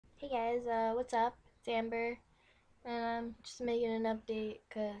Hey guys, what's up? It's Amber, and I'm just making an update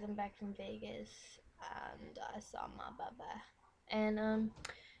because I'm back from Vegas and I saw my baba. And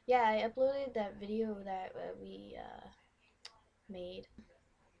yeah, I uploaded that video that we made,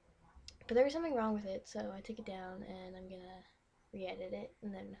 but there was something wrong with it, so I took it down and I'm gonna re-edit it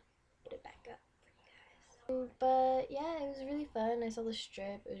and then put it back up for you guys. But yeah, it was really fun. I saw the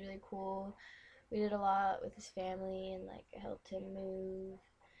strip. It was really cool. We did a lot with his family and like I helped him move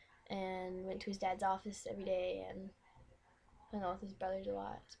and went to his dad's office every day and hung out with his brothers a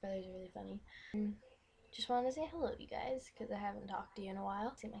lot. His brothers are really funny. And just wanted to say hello to you guys because I haven't talked to you in a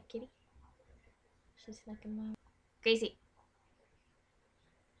while. See my kitty? She's snuck in my... Gracie!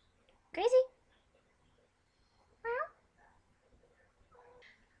 Gracie!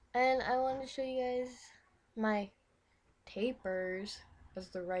 And I wanted to show you guys my tapers, is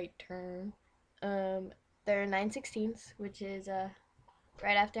the right term. They're 9/16, which is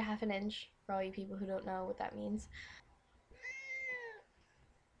right after half an inch, for all you people who don't know what that means.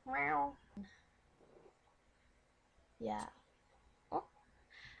 Meow. Yeah. Oh.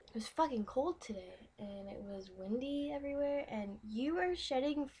 It was fucking cold today, and it was windy everywhere, and you are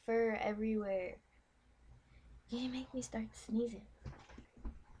shedding fur everywhere. You make me start sneezing.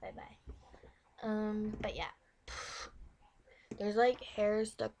 Bye-bye. But yeah. There's like hair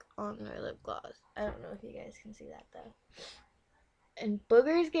stuck on my lip gloss. I don't know if you guys can see that though. And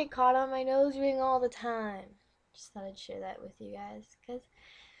boogers get caught on my nose ring all the time. Just thought I'd share that with you guys, because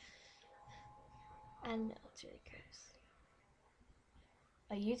I know it's really gross.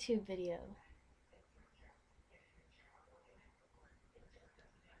 A YouTube video.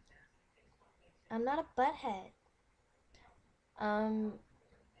 I'm not a butthead.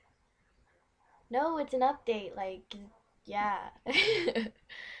 No, it's an update, like, yeah.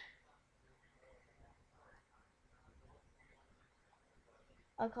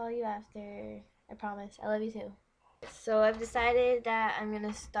 I'll call you after, I promise. I love you too. So I've decided that I'm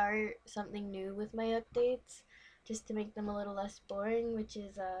gonna start something new with my updates, just to make them a little less boring, which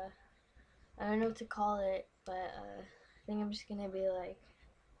is, I don't know what to call it, but, I think I'm just gonna be like,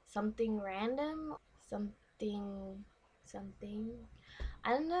 something random, something,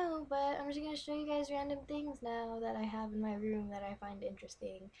 I don't know, but I'm just gonna show you guys random things now that I have in my room that I find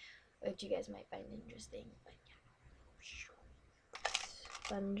interesting, which you guys might find interesting, but yeah.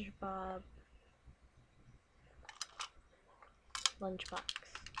 SpongeBob lunchbox.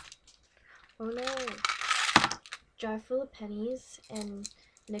 Oh no. Jar full of pennies and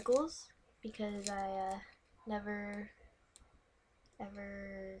nickels, because I never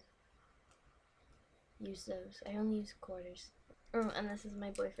ever use those. I only use quarters. Oh, and this is my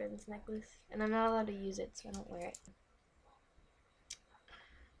boyfriend's necklace, and I'm not allowed to use it, so I don't wear it.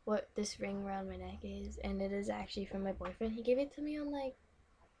 What this ring around my neck is, and it is actually from my boyfriend. He gave it to me on like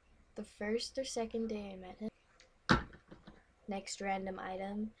the first or second day I met him. Next random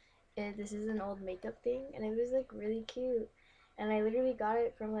item. This is an old makeup thing, and it was like really cute, and I literally got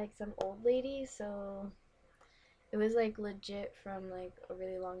it from like some old lady, so it was like legit from like a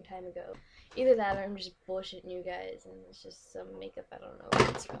really long time ago. Either that or I'm just bullshitting you guys and it's just some makeup I don't know where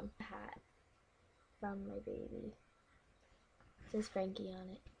it's from. A hat from my baby. It says Frankie on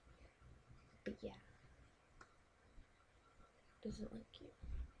it. But yeah. Doesn't look cute.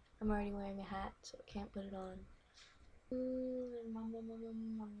 I'm already wearing a hat, so I can't put it on.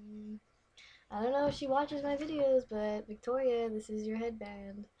 I don't know if she watches my videos, but Victoria, this is your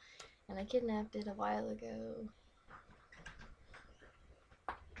headband. And I kidnapped it a while ago.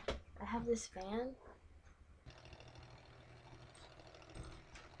 I have this fan.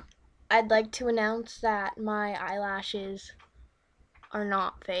 I'd like to announce that my eyelashes are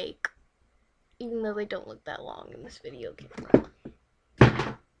not fake, even though they don't look that long in this video camera.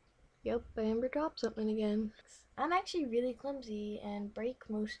 Yep, Amber dropped something again. I'm actually really clumsy and break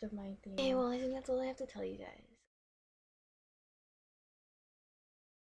most of my things. Okay, well, I think that's all I have to tell you guys.